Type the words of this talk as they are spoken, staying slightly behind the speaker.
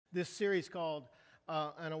this series called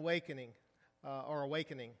An Awakening or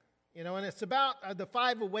Awakening. You know, and it's about the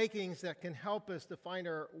 5 awakenings that can help us to find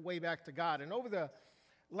our way back to God. And over the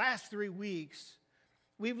last 3 weeks,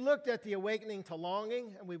 we've looked at the awakening to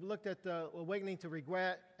longing, and we've looked at the awakening to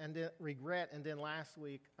regret, and then last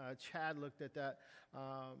week, Chad looked at that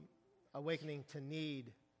awakening to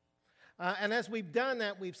need. And as we've done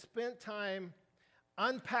that, we've spent time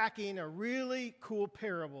unpacking a really cool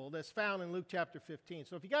parable that's found in Luke chapter 15.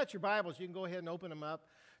 So if you got your Bibles, you can go ahead and open them up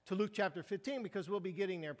to Luke chapter 15 because we'll be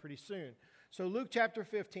getting there pretty soon. So Luke chapter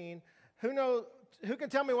 15, who can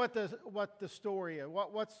tell me what the story is?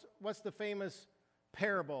 What's the famous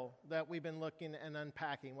parable that we've been looking and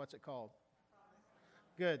unpacking? What's it called?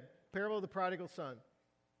 Good. Parable of the prodigal son.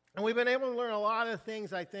 And we've been able to learn a lot of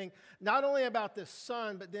things, I think, not only about this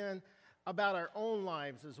son, but then about our own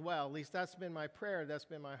lives as well. At least that's been my prayer. That's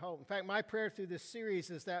been my hope. In fact, my prayer through this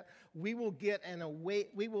series is that we will get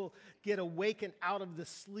awakened out of the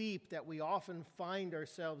sleep that we often find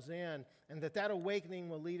ourselves in, and that awakening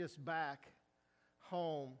will lead us back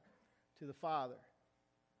home to the Father.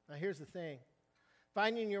 Now, here's the thing.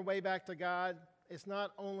 Finding your way back to God is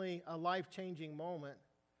not only a life-changing moment,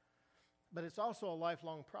 but it's also a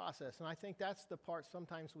lifelong process. And I think that's the part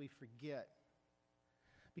sometimes we forget.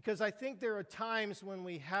 Because I think there are times when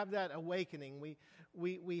we have that awakening,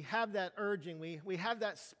 we have that urging, we have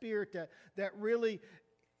that spirit that really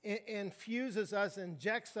infuses us,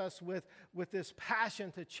 injects us with this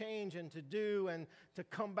passion to change and to do and to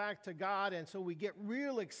come back to God. And so we get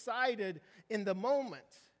real excited in the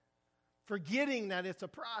moment, forgetting that it's a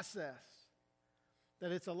process,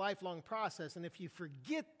 that it's a lifelong process. And if you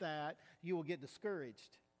forget that, you will get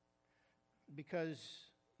discouraged because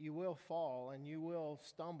you will fall and you will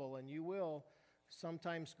stumble and you will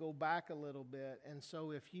sometimes go back a little bit. And so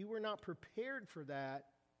if you were not prepared for that,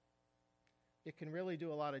 it can really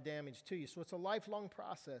do a lot of damage to you. So it's a lifelong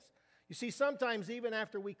process. You see, sometimes even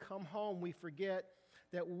after we come home, we forget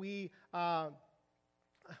that we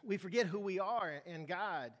forget who we are in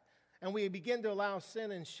God. And we begin to allow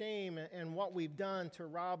sin and shame and what we've done to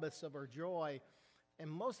rob us of our joy and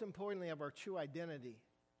most importantly of our true identity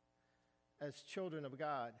as children of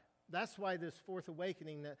God. That's why this 4th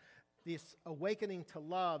awakening, this awakening to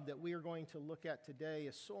love that we are going to look at today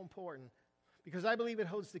is so important, because I believe it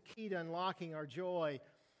holds the key to unlocking our joy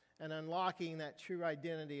and unlocking that true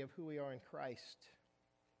identity of who we are in Christ.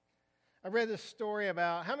 I read this story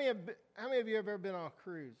about, how many of you have ever been on a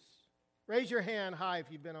cruise? Raise your hand high if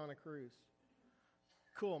you've been on a cruise.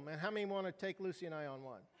 Cool, man. How many want to take Lucy and I on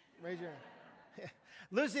one? Raise your hand.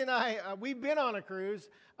 Lucy and I, we've been on a cruise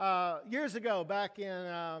years ago, back in,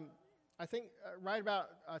 I think, right about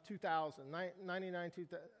 2000, 99,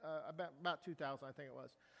 about 2000, I think it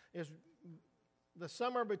was. It was the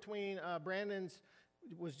summer between Brandon's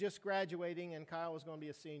was just graduating and Kyle was going to be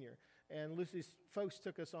a senior. And Lucy's folks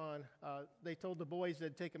took us on. They told the boys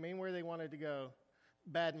they'd take them anywhere they wanted to go.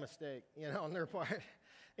 Bad mistake, on their part.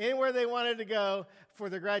 Anywhere they wanted to go for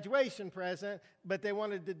their graduation present, but they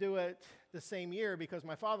wanted to do it the same year because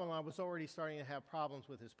my father-in-law was already starting to have problems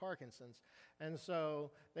with his Parkinson's. And so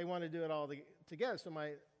they wanted to do it all together. So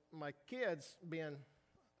my kids, being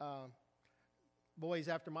boys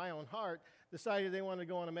after my own heart, decided they wanted to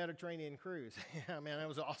go on a Mediterranean cruise. Yeah, man, that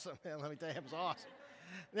was awesome. Man, let me tell you, it was awesome.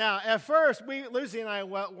 Now, at first, Lucy and I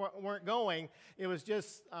weren't going. It was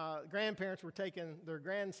just grandparents were taking their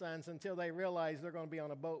grandsons until they realized they're going to be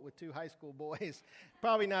on a boat with 2 high school boys.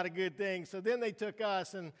 Probably not a good thing. So then they took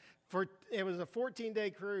us, and it was a 14-day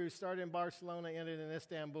cruise, started in Barcelona, ended in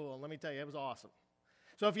Istanbul. And let me tell you, it was awesome.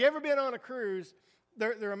 So if you've ever been on a cruise,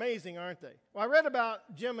 they're amazing, aren't they? Well, I read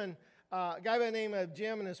about Jim and a guy by the name of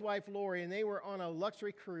Jim and his wife Lori, and they were on a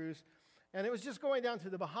luxury cruise. And it was just going down to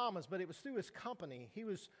the Bahamas, but it was through his company. He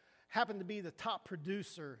happened to be the top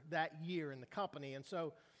producer that year in the company. And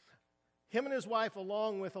so him and his wife,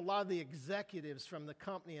 along with a lot of the executives from the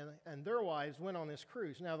company and their wives, went on this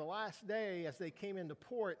cruise. Now, the last day, as they came into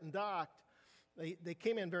port and docked, they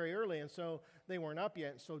came in very early, and so they weren't up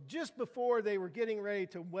yet. So just before they were getting ready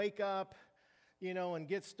to wake up, and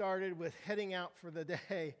get started with heading out for the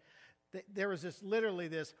day, there was literally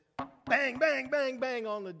this bang, bang, bang, bang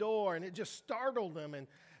on the door, and it just startled them. And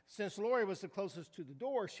since Lori was the closest to the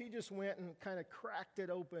door, she just went and kind of cracked it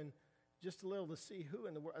open just a little to see who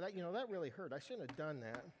in the world. That really hurt. I shouldn't have done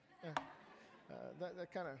that.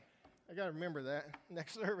 That kind of, I got to remember that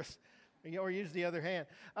next service, or use the other hand.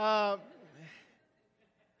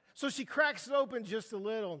 So she cracks it open just a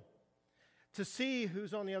little to see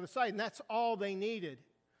who's on the other side, and that's all they needed.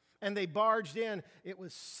 And they barged in. It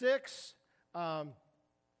was 6, let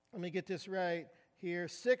me get this right here,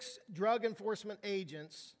 6 drug enforcement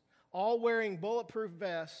agents all wearing bulletproof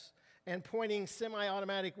vests and pointing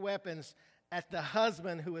semi-automatic weapons at the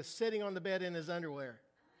husband who was sitting on the bed in his underwear.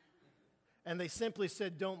 And they simply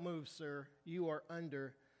said, "Don't move, sir. You are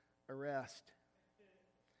under arrest."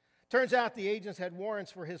 Turns out the agents had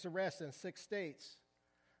warrants for his arrest in 6 states.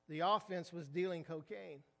 The offense was dealing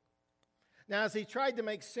cocaine. Now, as he tried to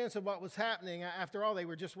make sense of what was happening, after all, they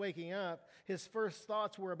were just waking up, his first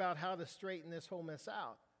thoughts were about how to straighten this whole mess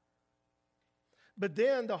out. But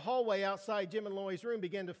then the hallway outside Jim and Lori's room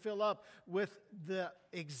began to fill up with the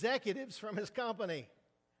executives from his company.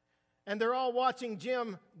 And they're all watching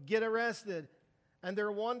Jim get arrested. And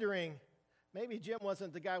they're wondering, maybe Jim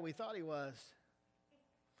wasn't the guy we thought he was.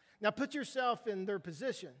 Now put yourself in their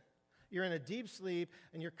position. You're in a deep sleep,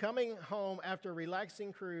 and you're coming home after a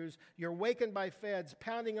relaxing cruise. You're wakened by feds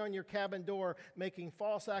pounding on your cabin door, making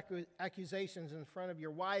false accusations in front of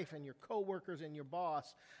your wife and your coworkers and your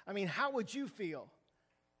boss. I mean, how would you feel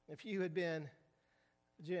if you had been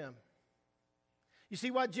Jim? You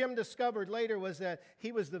see, what Jim discovered later was that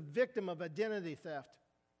he was the victim of identity theft.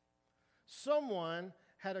 Someone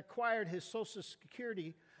had acquired his Social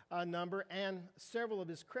Security number and several of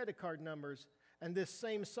his credit card numbers. And this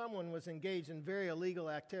same someone was engaged in very illegal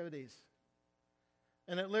activities.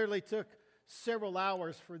 And it literally took several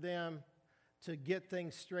hours for them to get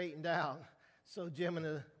things straightened out so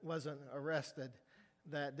Jim wasn't arrested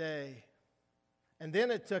that day. And then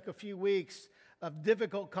it took a few weeks of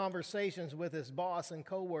difficult conversations with his boss and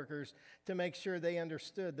coworkers to make sure they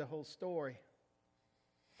understood the whole story.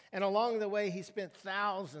 And along the way, he spent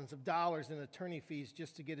thousands of dollars in attorney fees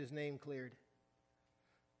just to get his name cleared.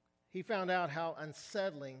 He found out how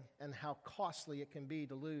unsettling and how costly it can be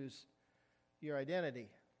to lose your identity.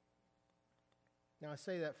 Now, I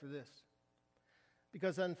say that for this,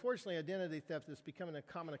 because unfortunately, identity theft is becoming a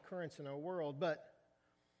common occurrence in our world. But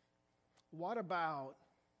what about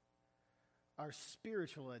our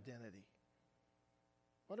spiritual identity?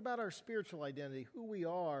 What about our spiritual identity, who we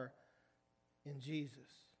are in Jesus?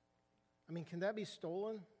 I mean, can that be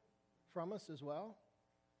stolen from us as well?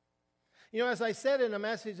 You know, as I said in a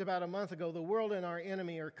message about a month ago, the world and our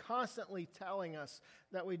enemy are constantly telling us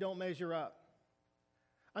that we don't measure up.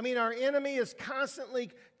 I mean, our enemy is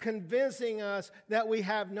constantly convincing us that we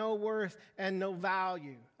have no worth and no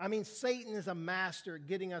value. I mean, Satan is a master at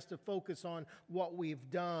getting us to focus on what we've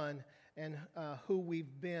done and who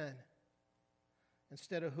we've been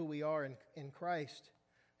instead of who we are in Christ.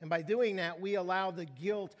 And by doing that, we allow the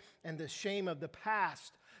guilt and the shame of the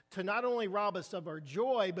past to not only rob us of our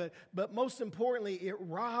joy, but most importantly, it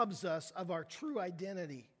robs us of our true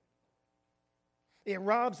identity. It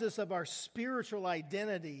robs us of our spiritual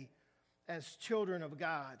identity as children of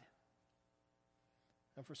God.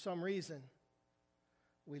 And for some reason,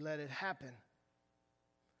 we let it happen.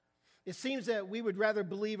 It seems that we would rather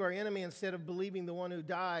believe our enemy instead of believing the one who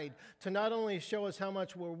died to not only show us how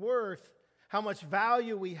much we're worth, how much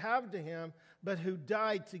value we have to him, but who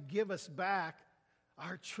died to give us back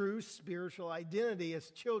our true spiritual identity as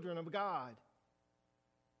children of God.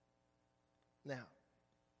 Now,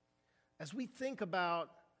 as we think about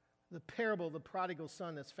the parable of the prodigal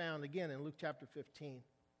son that's found again in Luke chapter 15,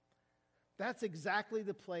 that's exactly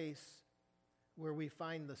the place where we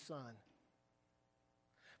find the son.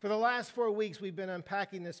 For the last 4 weeks, we've been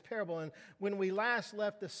unpacking this parable, and when we last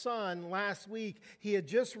left the son last week, he had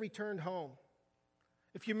just returned home.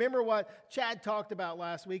 If you remember what Chad talked about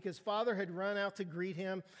last week, his father had run out to greet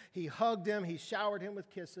him. He hugged him. He showered him with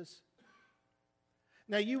kisses.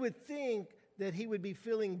 Now, you would think that he would be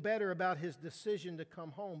feeling better about his decision to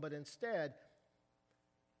come home, but instead,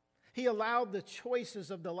 he allowed the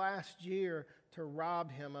choices of the last year to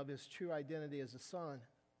rob him of his true identity as a son.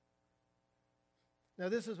 Now,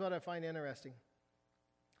 this is what I find interesting.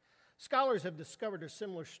 Scholars have discovered a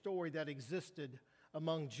similar story that existed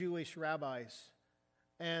among Jewish rabbis.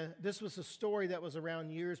 And this was a story that was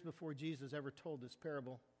around years before Jesus ever told this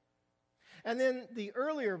parable. And then the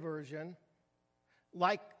earlier version,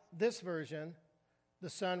 like this version,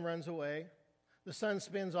 the son runs away. The son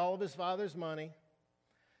spends all of his father's money.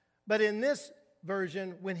 But in this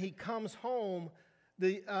version, when he comes home,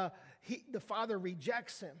 the father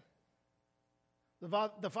rejects him.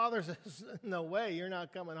 The father says, "No way, you're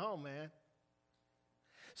not coming home, man."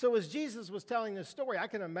 So as Jesus was telling this story, I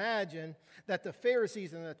can imagine that the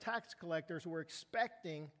Pharisees and the tax collectors were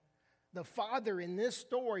expecting the father in this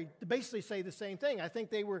story to basically say the same thing. I think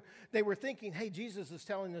they were thinking, hey, Jesus is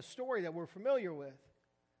telling this story that we're familiar with.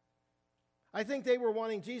 I think they were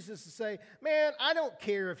wanting Jesus to say, man, I don't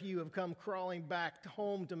care if you have come crawling back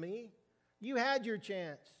home to me. You had your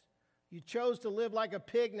chance. You chose to live like a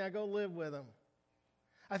pig, now go live with them.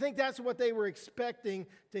 I think that's what they were expecting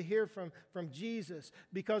to hear from Jesus,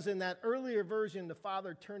 because in that earlier version, the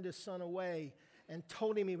Father turned his Son away and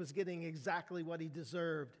told him he was getting exactly what he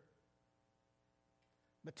deserved.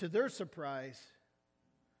 But to their surprise,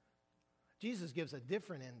 Jesus gives a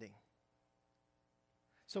different ending.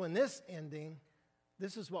 So in this ending,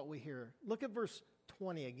 this is what we hear. Look at verse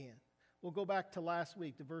 20 again. We'll go back to last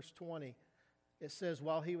week, to verse 20. It says,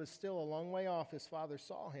 while he was still a long way off, his father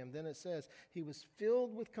saw him. Then it says, he was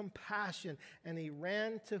filled with compassion, and he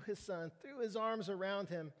ran to his son, threw his arms around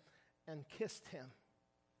him, and kissed him.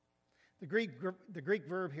 The Greek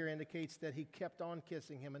verb here indicates that he kept on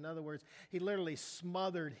kissing him. In other words, he literally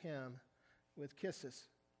smothered him with kisses.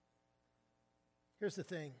 Here's the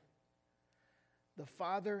thing. The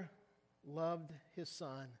Father loved his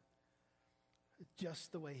Son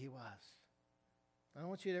just the way he was. I don't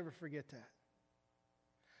want you to ever forget that.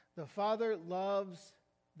 The Father loves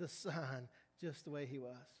the Son just the way he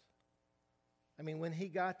was. I mean, when he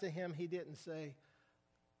got to him, he didn't say,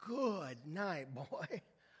 "Good night, boy.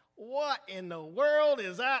 What in the world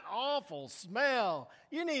is that awful smell?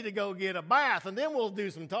 You need to go get a bath, and then we'll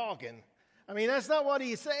do some talking." I mean, that's not what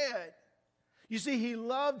he said. You see, he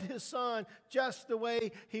loved his Son just the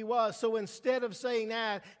way he was. So instead of saying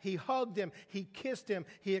that, he hugged him, he kissed him,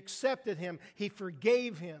 he accepted him, he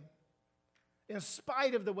forgave him. In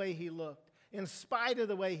spite of the way he looked, in spite of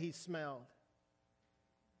the way he smelled.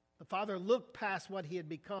 The Father looked past what he had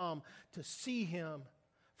become to see him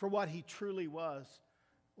for what he truly was,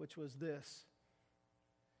 which was this: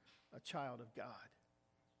 a child of God.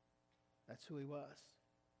 That's who he was.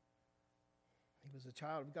 He was a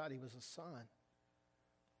child of God. He was a son.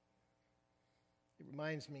 It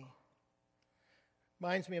reminds me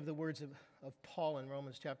of the words of Paul in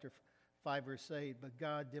Romans chapter 5, verse 8. But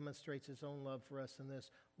God demonstrates his own love for us in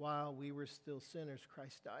this: while we were still sinners,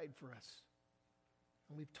 Christ died for us.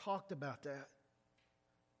 And we've talked about that.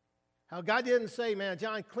 How God didn't say, "Man,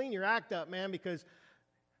 John, clean your act up, man, because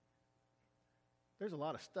there's a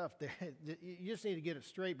lot of stuff there. You just need to get it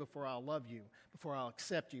straight before I'll love you, before I'll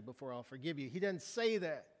accept you, before I'll forgive you." He doesn't say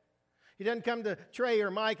that. He doesn't come to Trey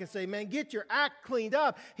or Mike and say, "Man, get your act cleaned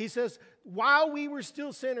up." He says, while we were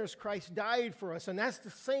still sinners, Christ died for us. And that's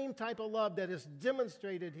the same type of love that is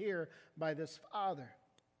demonstrated here by this Father.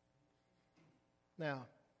 Now,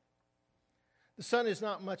 the Son is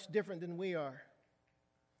not much different than we are.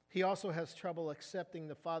 He also has trouble accepting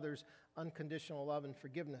the Father's unconditional love and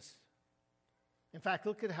forgiveness. In fact,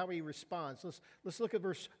 look at how he responds. Let's look at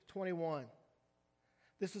verse 21.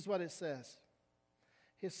 This is what it says.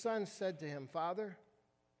 His son said to him, "Father,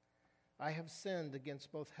 I have sinned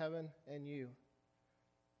against both heaven and you."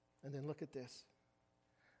 And then look at this.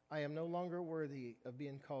 "I am no longer worthy of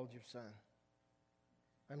being called your son."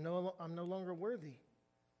 I'm no longer worthy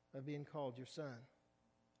of being called your son.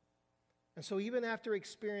 And so even after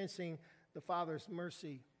experiencing the Father's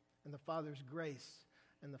mercy and the Father's grace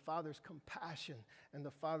and the Father's compassion and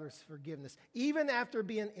the Father's forgiveness, even after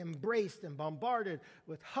being embraced and bombarded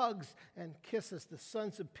with hugs and kisses, the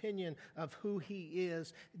Son's opinion of who he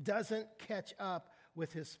is doesn't catch up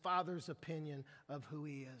with his Father's opinion of who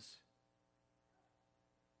he is.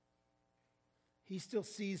 He still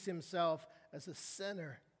sees himself as a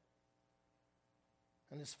sinner,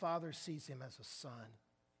 and his Father sees him as a son.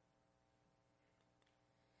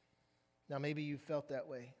 Now, maybe you felt that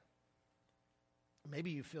way.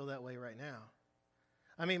 Maybe you feel that way right now.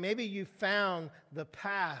 I mean, maybe you found the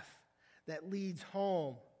path that leads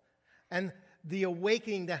home and the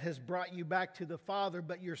awakening that has brought you back to the Father,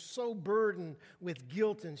 but you're so burdened with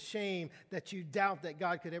guilt and shame that you doubt that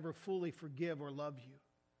God could ever fully forgive or love you.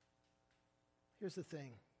 Here's the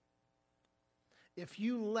thing. If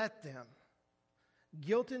you let them,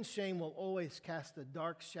 guilt and shame will always cast a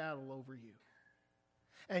dark shadow over you.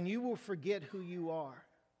 And you will forget who you are.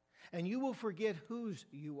 And you will forget whose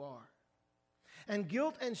you are. And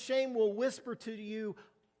guilt and shame will whisper to you,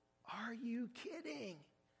 "Are you kidding?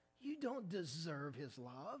 You don't deserve his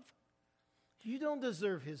love. You don't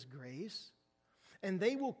deserve his grace." And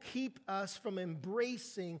they will keep us from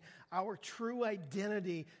embracing our true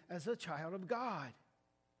identity as a child of God.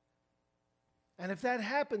 And if that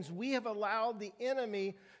happens, we have allowed the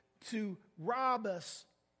enemy to rob us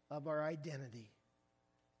of our identity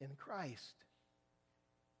in Christ.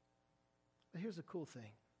 But here's the cool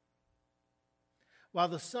thing. While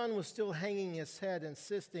the son was still hanging his head,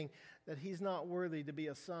 insisting that he's not worthy to be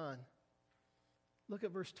a son, look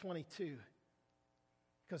at verse 22,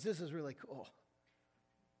 because this is really cool.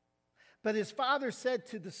 But his father said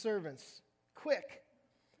to the servants, "Quick,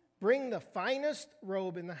 bring the finest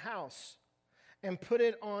robe in the house and put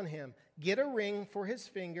it on him. Get a ring for his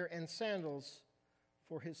finger and sandals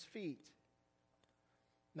for his feet.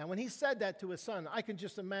 Now, when he said that to his son, I can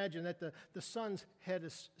just imagine that the son's head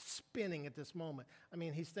is spinning at this moment. I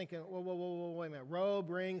mean, he's thinking, whoa, wait a minute. Robe,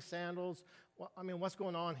 ring, sandals. What's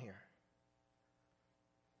going on here?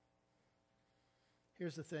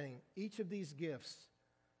 Here's the thing. Each of these gifts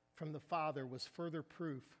from the father was further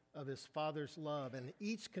proof of his father's love, and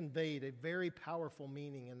each conveyed a very powerful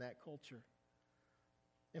meaning in that culture.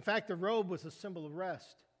 In fact, the robe was a symbol of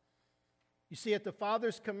rest. You see, at the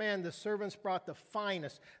father's command, the servants brought the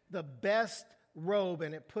finest, the best robe,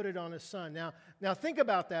 and it put it on his son. Now think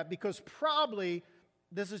about that, because probably,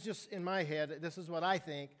 this is just in my head, this is what I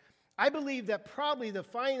think. I believe that probably the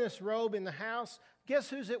finest robe in the house, guess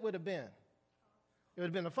whose it would have been? It would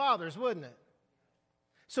have been the father's, wouldn't it?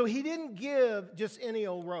 So he didn't give just any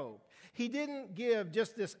old robe. He didn't give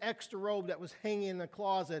just this extra robe that was hanging in the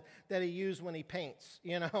closet that he used when he paints,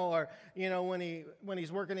 or when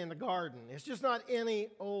he's working in the garden. It's just not any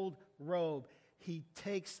old robe. He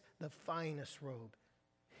takes the finest robe,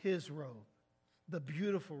 his robe, the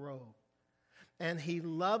beautiful robe, and he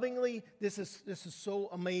lovingly, this is so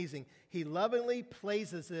amazing, he lovingly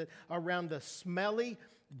places it around the smelly,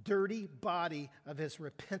 dirty body of his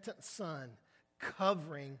repentant son,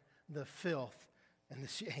 covering the filth and the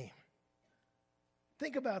shame.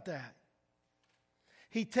 Think about that.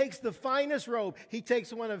 He takes the finest robe. He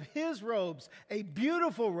takes one of his robes, a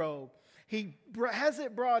beautiful robe. He has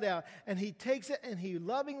it brought out, and he takes it and he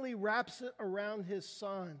lovingly wraps it around his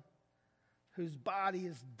son, whose body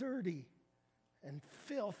is dirty and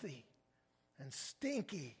filthy and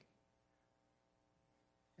stinky.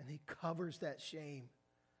 And he covers that shame,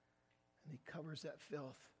 and he covers that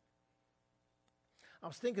filth. I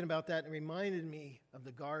was thinking about that, and it reminded me of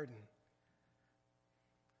the garden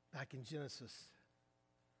back in Genesis.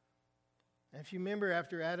 And if you remember,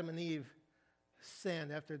 after Adam and Eve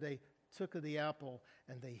sinned, after they took of the apple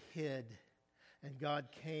and they hid, and God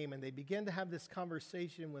came and they began to have this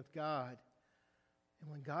conversation with God. And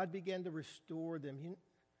when God began to restore them, do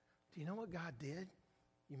you know what God did?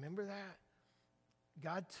 You remember that?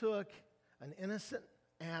 God took an innocent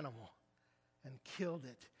animal and killed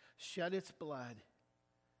it, shed its blood,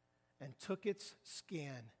 and took its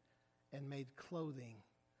skin and made clothing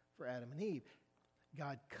for Adam and Eve.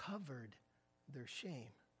 God covered their shame.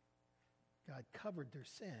 God covered their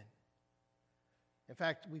sin. In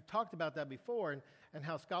fact, we've talked about that before, and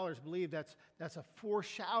how scholars believe that's a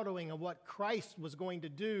foreshadowing of what Christ was going to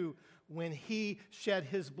do when he shed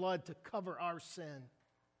his blood to cover our sin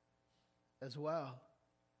as well.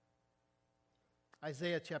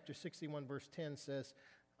 Isaiah chapter 61 verse 10 says,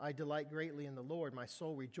 I delight greatly in the Lord. My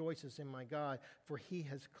soul rejoices in my God, for he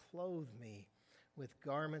has clothed me with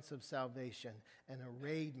garments of salvation and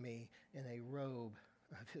arrayed me in a robe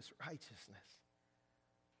of his righteousness.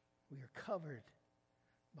 We are covered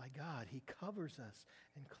by God. He covers us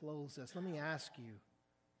and clothes us. Let me ask you,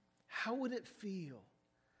 how would it feel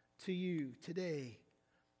to you today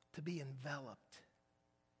to be enveloped,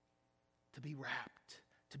 to be wrapped,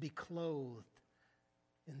 to be clothed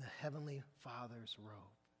in the Heavenly Father's robe?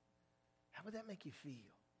 How would that make you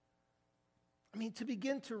feel? I mean, to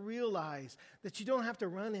begin to realize that you don't have to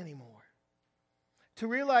run anymore. To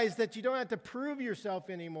realize that you don't have to prove yourself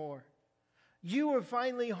anymore. You are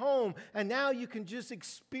finally home, and now you can just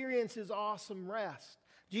experience his awesome rest.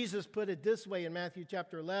 Jesus put it this way in Matthew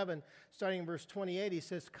chapter 11, starting in verse 28. He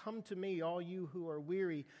says, come to me, all you who are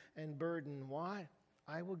weary and burdened. Why?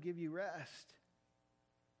 I will give you rest.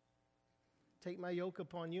 Take my yoke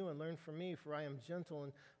upon you and learn from me, for I am gentle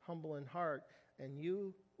and humble in heart, and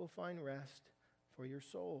you will find rest for your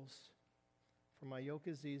souls. For my yoke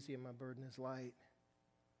is easy and my burden is light.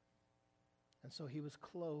 And so he was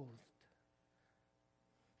clothed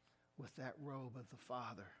with that robe of the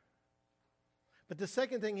Father. But the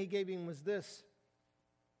second thing he gave him was this.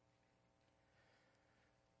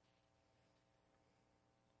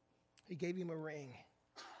 He gave him a ring.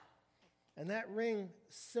 And that ring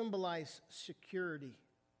symbolized security.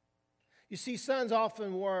 You see, sons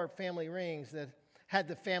often wore family rings that had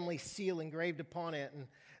the family seal engraved upon it, and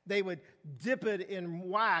they would dip it in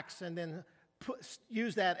wax and then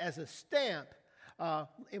use that as a stamp.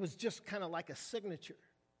 It was just kind of like a signature.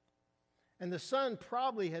 And the son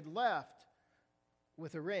probably had left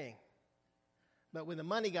with a ring. But when the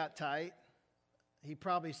money got tight, he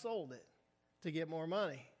probably sold it to get more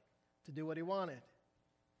money, to do what he wanted.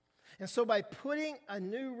 And so by putting a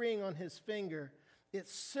new ring on his finger, it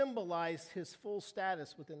symbolized his full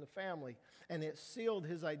status within the family, and it sealed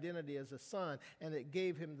his identity as a son, and it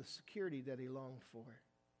gave him the security that he longed for.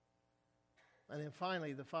 And then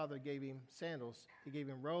finally, the father gave him sandals. He gave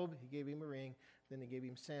him a robe, he gave him a ring, Then he gave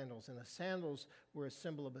him sandals, and the sandals were a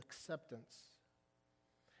symbol of acceptance.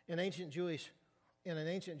 In an ancient Jewish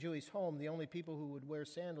home, the only people who would wear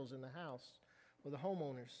sandals in the house were the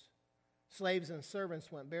homeowners. Slaves and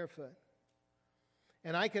servants went barefoot.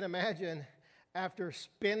 And I can imagine, after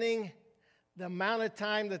spending the amount of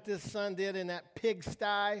time that this son did in that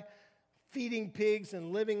pigsty, feeding pigs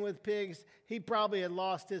and living with pigs, he probably had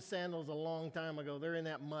lost his sandals a long time ago. They're in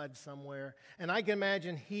that mud somewhere. And I can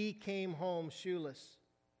imagine he came home shoeless,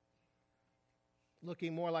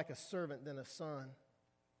 looking more like a servant than a son.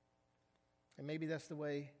 And maybe that's the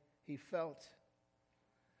way he felt.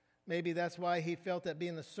 Maybe that's why he felt that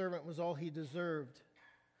being the servant was all he deserved.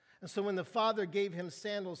 And so when the father gave him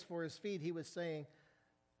sandals for his feet, he was saying,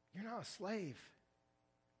 "You're not a slave.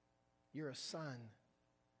 You're a son.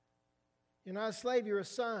 You're not a slave, you're a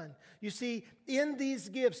son." You see, in these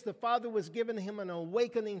gifts, the Father was giving him an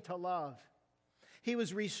awakening to love. He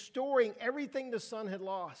was restoring everything the son had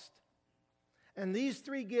lost. And these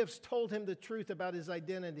three gifts told him the truth about his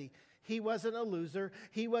identity. He wasn't a loser.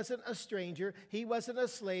 He wasn't a stranger. He wasn't a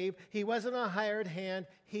slave. He wasn't a hired hand.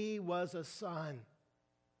 He was a son.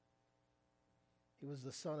 He was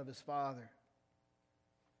the son of his Father.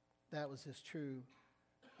 That was his true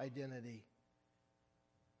identity.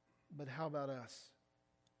 But how about us?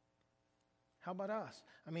 How about us?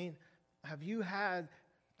 I mean, have you had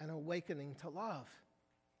an awakening to love?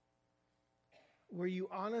 Where you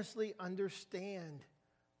honestly understand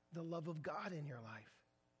the love of God in your life?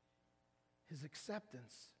 His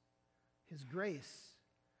acceptance, His grace,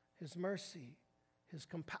 His mercy, His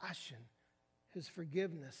compassion, His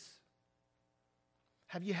forgiveness.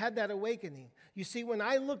 Have you had that awakening? You see, when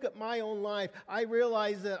I look at my own life, I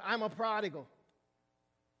realize that I'm a prodigal.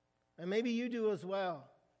 And maybe you do as well.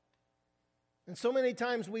 And so many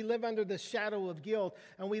times we live under the shadow of guilt,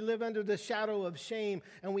 and we live under the shadow of shame,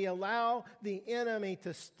 and we allow the enemy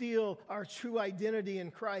to steal our true identity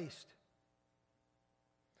in Christ.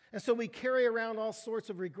 And so we carry around all sorts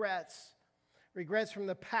of regrets from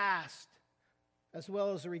the past, as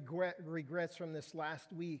well as regrets from this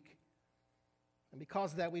last week. And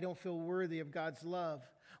because of that, we don't feel worthy of God's love.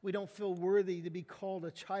 We don't feel worthy to be called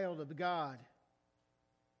a child of God.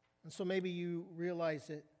 And so maybe you realize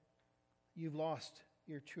that you've lost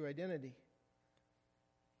your true identity.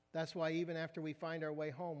 That's why even after we find our way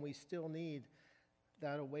home, we still need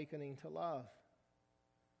that awakening to love.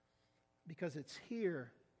 Because it's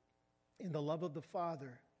here in the love of the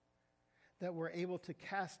Father that we're able to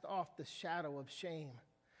cast off the shadow of shame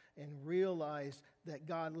and realize that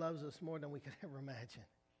God loves us more than we could ever imagine.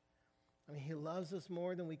 I mean, He loves us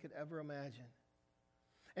more than we could ever imagine.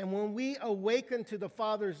 And when we awaken to the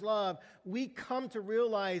Father's love, we come to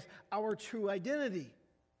realize our true identity.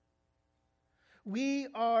 We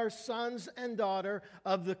are sons and daughters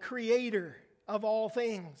of the Creator of all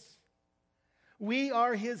things. We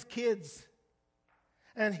are His kids,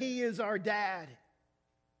 and He is our dad.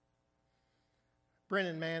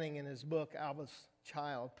 Brennan Manning, in his book, Abba's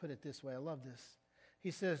Child, put it this way. I love this.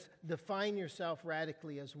 He says, "Define yourself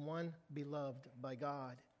radically as one beloved by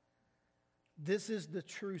God. This is the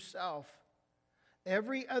true self.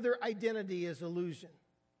 Every other identity is illusion.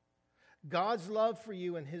 God's love for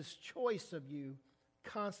you and His choice of you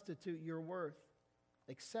constitute your worth.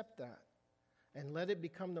 Accept that and let it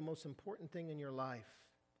become the most important thing in your life.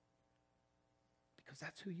 Because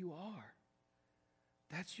that's who you are.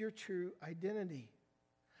 That's your true identity."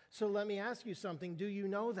 So let me ask you something. Do you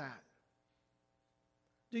know that?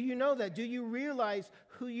 Do you know that? Do you realize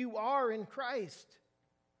who you are in Christ?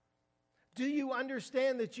 Do you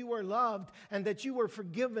understand that you are loved and that you are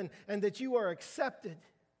forgiven and that you are accepted?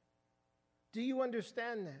 Do you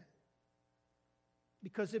understand that?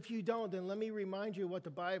 Because if you don't, then let me remind you what the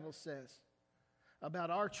Bible says about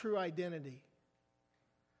our true identity.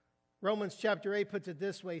 Romans chapter 8 puts it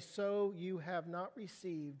this way: "So you have not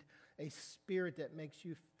received a spirit that makes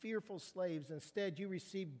you fearful slaves. Instead, you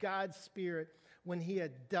received God's Spirit when He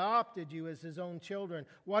adopted you as His own children."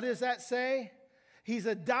 What does that say? He's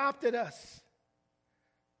adopted us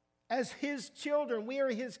as His children. We are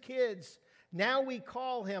His kids. Now we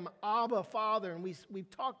call Him Abba, Father. And we've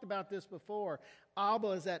talked about this before. Abba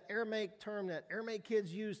is that Aramaic term that Aramaic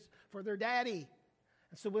kids used for their daddy.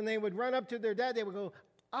 And so when they would run up to their dad, they would go,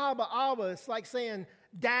 "Abba, Abba." It's like saying,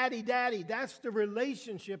 "Daddy, Daddy." That's the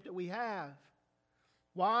relationship that we have.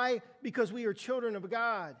 Why? Because we are children of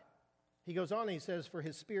God. He goes on and he says, "For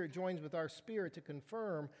His Spirit joins with our spirit to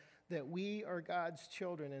confirm that we are God's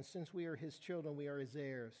children. And since we are His children, we are His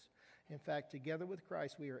heirs. In fact, together with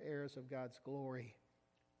Christ, we are heirs of God's glory."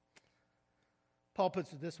 Paul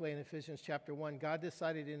puts it this way in Ephesians chapter 1. God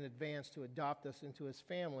decided in advance to adopt us into his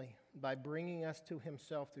family by bringing us to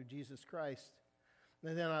himself through Jesus Christ.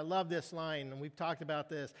 And then I love this line, and we've talked about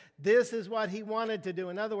this. This is what he wanted to do.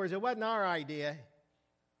 In other words, it wasn't our idea,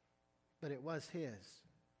 but it was his.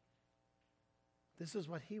 This is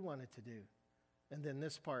what he wanted to do. And then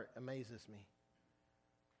this part amazes me.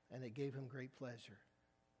 And it gave him great pleasure.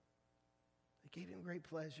 It gave him great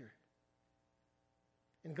pleasure.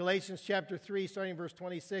 In Galatians chapter 3, starting in verse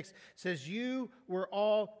 26, says, you were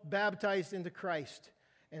all baptized into Christ,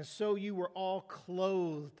 and so you were all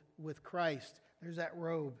clothed with Christ. There's that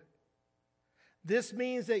robe. This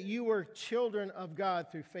means that you are children of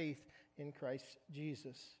God through faith in Christ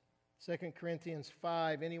Jesus. 2 Corinthians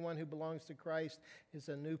 5, anyone who belongs to Christ is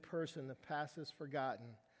a new person. The past is forgotten,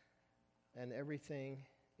 and everything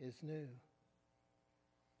is new.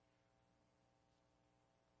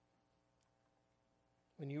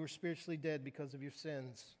 When you were spiritually dead because of your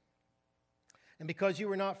sins, and because you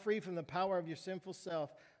were not free from the power of your sinful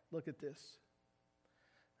self, look at this.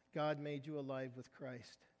 God made you alive with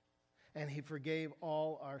Christ, and he forgave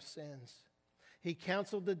all our sins. He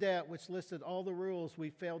canceled the debt which listed all the rules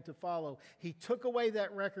we failed to follow. He took away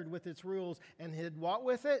that record with its rules and did what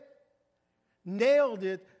with it? Nailed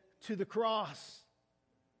it to the cross.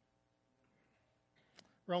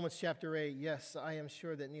 Romans chapter 8, yes, I am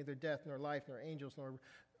sure that neither death nor life nor angels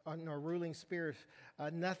nor ruling spirits,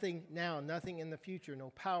 nothing now, nothing in the future,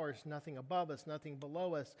 no powers, nothing above us, nothing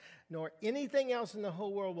below us, nor anything else in the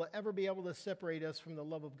whole world will ever be able to separate us from the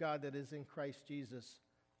love of God that is in Christ Jesus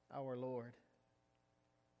our Lord.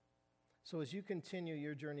 So as you continue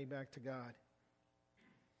your journey back to God,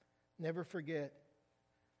 never forget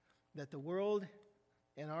that the world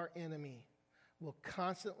and our enemy will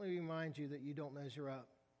constantly remind you that you don't measure up.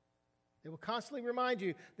 They will constantly remind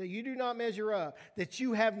you that you do not measure up, that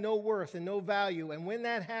you have no worth and no value. And when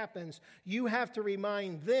that happens, you have to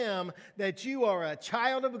remind them that you are a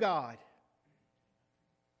child of God.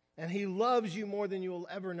 And he loves you more than you will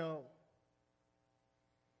ever know.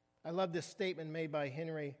 I love this statement made by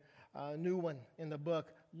Henry Nouwen in the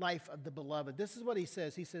book, Life of the Beloved. This is what he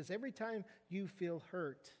says. He says, every time you feel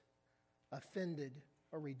hurt, offended,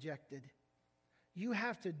 or rejected, you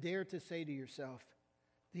have to dare to say to yourself,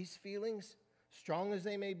 these feelings, strong as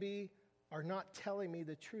they may be, are not telling me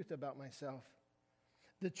the truth about myself.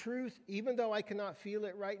 The truth, even though I cannot feel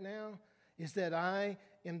it right now, is that I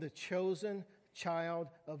am the chosen child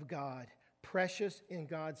of God, precious in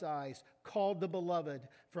God's eyes, called the beloved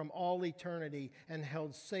from all eternity, and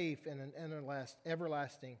held safe in an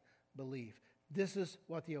everlasting belief. This is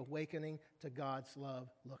what the awakening to God's love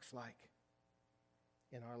looks like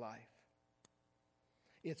in our life.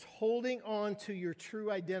 It's holding on to your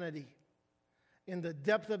true identity in the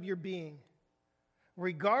depth of your being,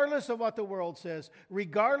 regardless of what the world says,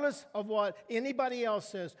 regardless of what anybody else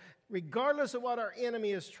says, regardless of what our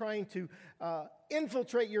enemy is trying to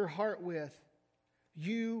infiltrate your heart with.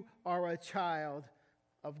 You are a child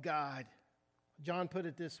of God. John put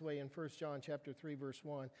it this way in 1 John chapter 3, verse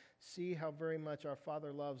 1. See how very much our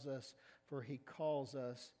Father loves us, for he calls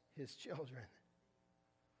us his children.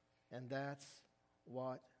 And that's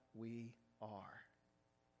what we are.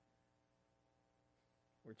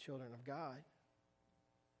 We're children of God.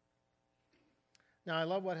 Now, I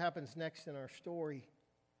love what happens next in our story.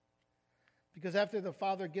 Because after the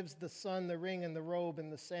Father gives the Son the ring and the robe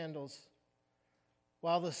and the sandals,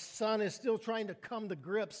 while the Son is still trying to come to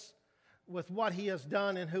grips with what he has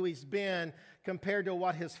done and who he's been compared to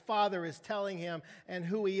what his Father is telling him and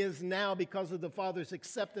who he is now because of the Father's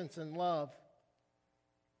acceptance and love,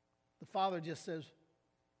 the Father just says,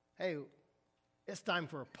 hey, it's time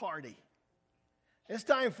for a party. It's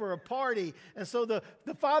time for a party. And so the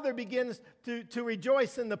Father begins to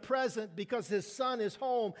rejoice in the present because his Son is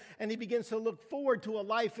home, and he begins to look forward to a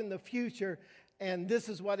life in the future. And this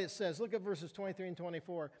is what it says. Look at verses 23 and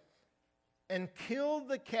 24. And kill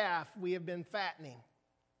the calf we have been fattening.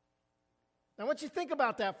 Now I want you to think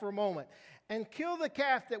about that for a moment. And kill the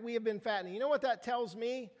calf that we have been fattening. You know what that tells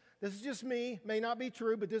me? This is just me. May not be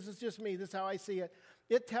true, but this is just me. This is how I see it.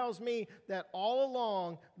 It tells me that all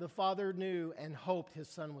along the Father knew and hoped his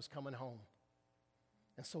Son was coming home.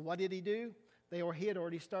 And so what did he do? He had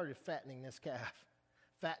already started fattening this calf,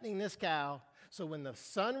 fattening this cow, so when the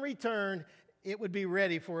Son returned, it would be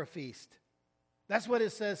ready for a feast. That's what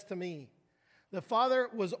it says to me. The Father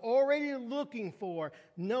was already looking for,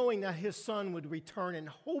 knowing that his Son would return and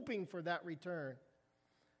hoping for that return.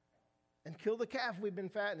 And kill the calf we've been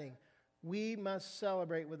fattening. We must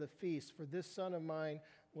celebrate with a feast, for this son of mine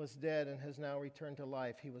was dead and has now returned to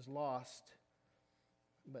life. He was lost,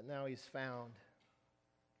 but now he's found.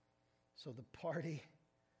 So the party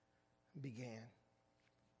began.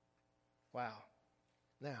 Wow.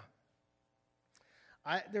 Now,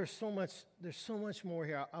 there's so much more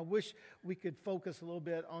here. I wish we could focus a little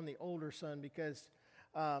bit on the older son because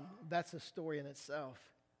that's a story in itself.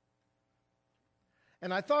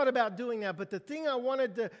 And I thought about doing that, but the thing I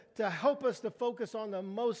wanted to help us to focus on the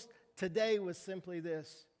most today was simply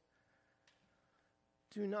this.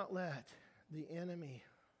 Do not let the enemy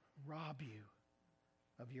rob you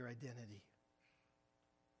of your identity.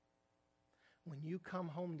 When you come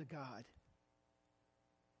home to God,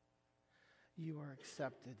 you are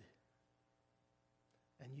accepted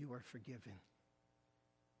and you are forgiven.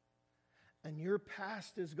 And your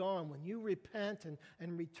past is gone. When you repent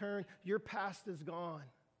and return, your past is gone.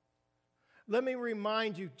 Let me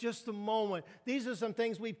remind you just a moment. These are some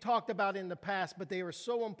things we've talked about in the past, but they are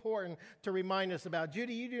so important to remind us about.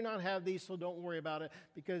 Judy, you do not have these, so don't worry about it,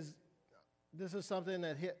 because this is something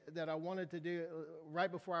that I wanted to do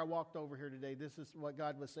right before I walked over here today. This is what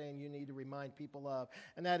God was saying you need to remind people of,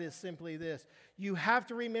 and that is simply this. You have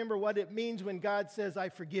to remember what it means when God says, I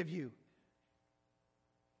forgive you.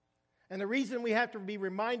 And the reason we have to be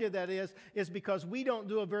reminded that is because we don't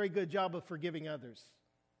do a very good job of forgiving others.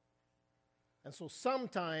 And so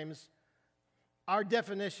sometimes our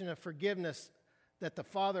definition of forgiveness that the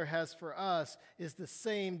Father has for us is the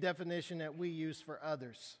same definition that we use for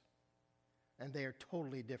others. And they are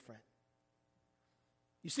totally different.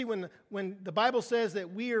 You see, when the Bible says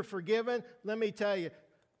that we are forgiven, let me tell you,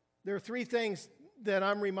 there are three things that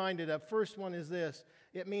I'm reminded of. First one is this.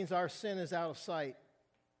 It means our sin is out of sight.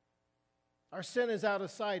 Our sin is out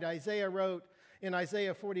of sight. Isaiah wrote in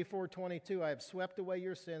Isaiah 44:22, I have swept away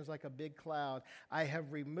your sins like a big cloud. I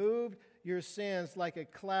have removed your sins like a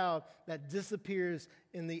cloud that disappears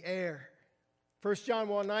in the air. 1 John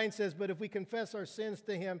 1:9 says, but if we confess our sins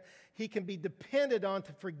to him, he can be depended on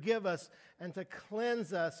to forgive us and to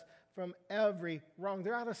cleanse us from every wrong.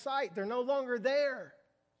 They're out of sight. They're no longer there.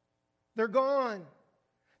 They're gone.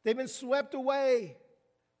 They've been swept away.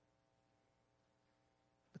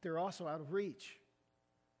 But they're also out of reach.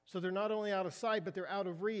 So they're not only out of sight, but they're out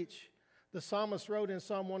of reach. The psalmist wrote in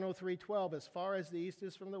Psalm 103:12, as far as the east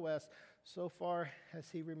is from the west, so far has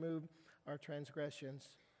he removed our transgressions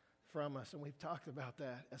from us. And we've talked about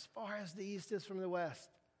that. As far as the east is from the west,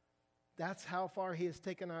 that's how far he has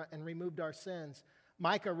taken and removed our sins.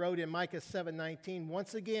 Micah wrote in Micah 7:19,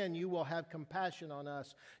 once again you will have compassion on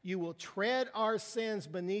us. You will tread our sins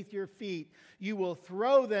beneath your feet. You will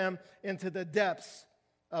throw them into the depths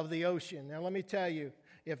of the ocean. Now let me tell you,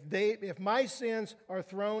 if my sins are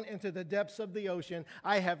thrown into the depths of the ocean,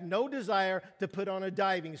 I have no desire to put on a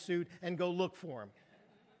diving suit and go look for them.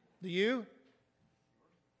 Do you?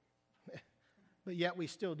 But yet we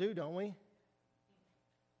still do, don't we?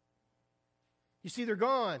 You see, they're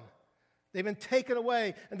gone. They've been taken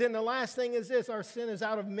away. And then the last thing is this, our sin is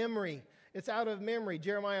out of memory. It's out of memory.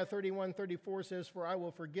 Jeremiah 31:34 says, for I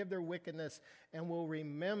will forgive their wickedness and will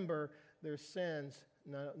remember their sins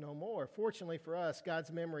no more. Fortunately for us,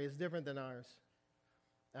 God's memory is different than ours.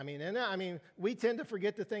 I mean, we tend to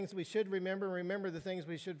forget the things we should remember the things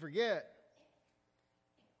we should forget.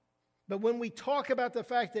 But when we talk about the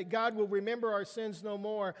fact that God will remember our sins no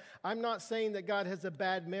more, I'm not saying that God has a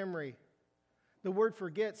bad memory. The word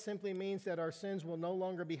forget simply means that our sins will no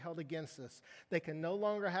longer be held against us. They can no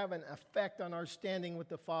longer have an effect on our standing with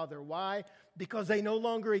the Father. Why? Because they no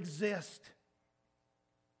longer exist.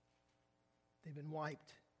 They've been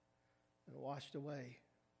wiped and washed away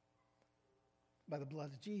by the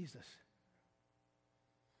blood of Jesus.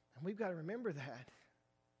 And we've got to remember that.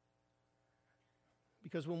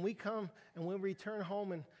 Because when we come and we return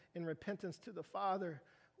home in repentance to the Father,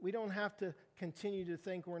 we don't have to continue to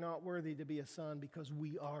think we're not worthy to be a son, because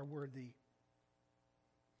we are worthy.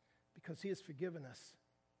 Because he has forgiven us.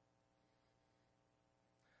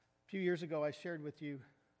 A few years ago, I shared with you,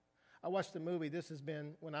 I watched a movie. This has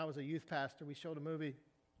been when I was a youth pastor. We showed a movie.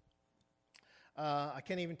 I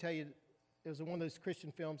can't even tell you, it was one of those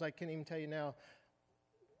Christian films. I can't even tell you now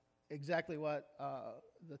exactly what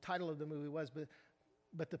the title of the movie was,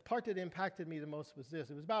 but the part that impacted me the most was this.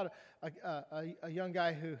 It was about a young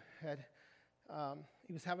guy who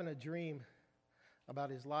he was having a dream about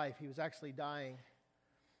his life. He was actually dying,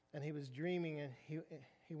 and he was dreaming, and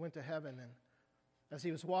he went to heaven. And as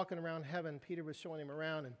he was walking around heaven, Peter was showing him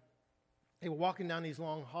around, and they were walking down these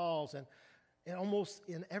long halls, and almost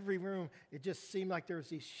in every room, it just seemed like there was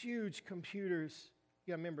these huge computers.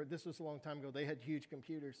 You gotta remember, this was a long time ago. They had huge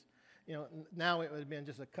computers. You know, now it would have been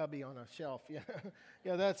just a cubby on a shelf.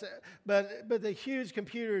 That's it. But the huge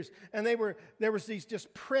computers, and there was these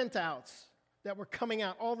just printouts that were coming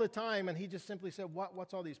out all the time. And he just simply said,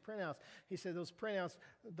 what's all these printouts? He said, those printouts,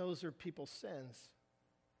 those are people's sins.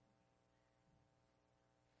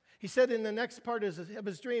 He said in the next part of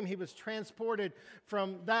his dream, he was transported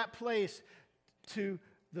from that place to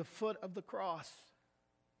the foot of the cross.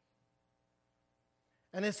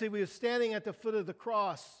 And as he was standing at the foot of the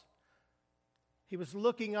cross, he was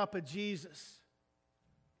looking up at Jesus,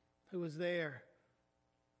 who was there.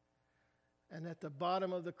 And at the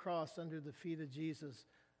bottom of the cross, under the feet of Jesus,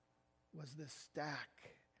 was this stack,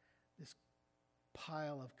 this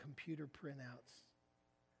pile of computer printouts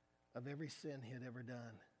of every sin he had ever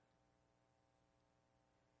done.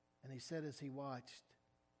 And he said as he watched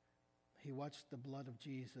the blood of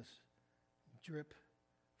Jesus drip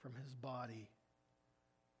from his body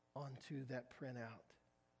onto that printout.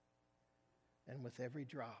 And with every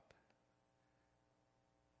drop,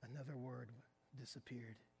 another word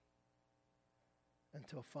disappeared.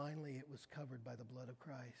 Until finally it was covered by the blood of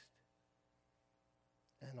Christ.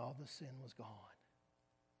 And all the sin was gone.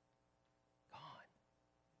 Gone.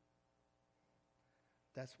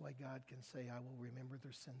 That's why God can say, I will remember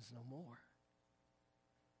their sins no more.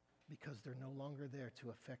 Because they're no longer there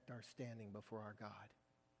to affect our standing before our God.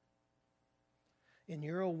 In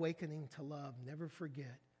your awakening to love, never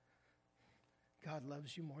forget, God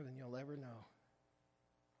loves you more than you'll ever know.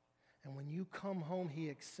 And when you come home, He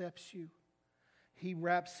accepts you. He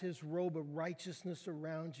wraps His robe of righteousness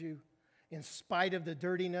around you. In spite of the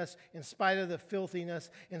dirtiness, in spite of the filthiness,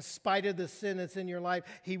 in spite of the sin that's in your life,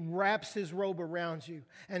 He wraps His robe around you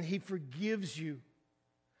and He forgives you.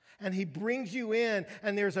 And He brings you in,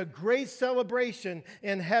 and there's a great celebration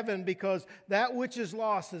in heaven because that which is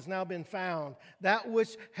lost has now been found. That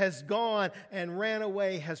which has gone and ran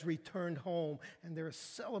away has returned home. And there's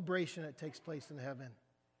celebration that takes place in heaven.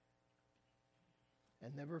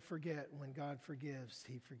 And never forget, when God forgives,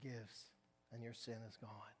 He forgives, and your sin is gone.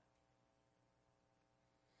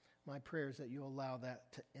 My prayer is that you allow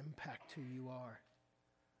that to impact who you are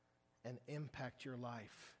and impact your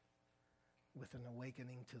life with an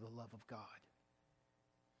awakening to the love of God.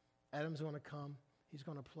 Adam's going to come. He's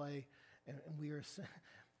going to play. And we're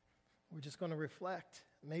just going to reflect.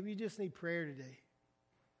 Maybe you just need prayer today.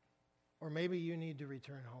 Or maybe you need to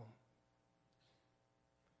return home.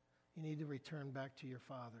 You need to return back to your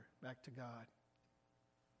Father, back to God.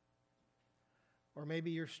 Or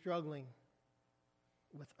maybe you're struggling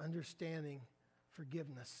with understanding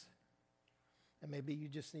forgiveness. And maybe you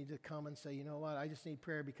just need to come and say, you know what, I just need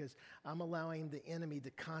prayer because I'm allowing the enemy to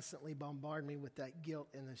constantly bombard me with that guilt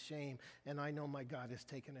and the shame. And I know my God has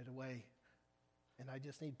taken it away. And I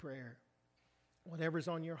just need prayer. Whatever's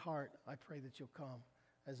on your heart, I pray that you'll come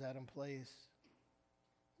as Adam plays.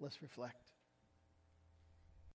 Let's reflect.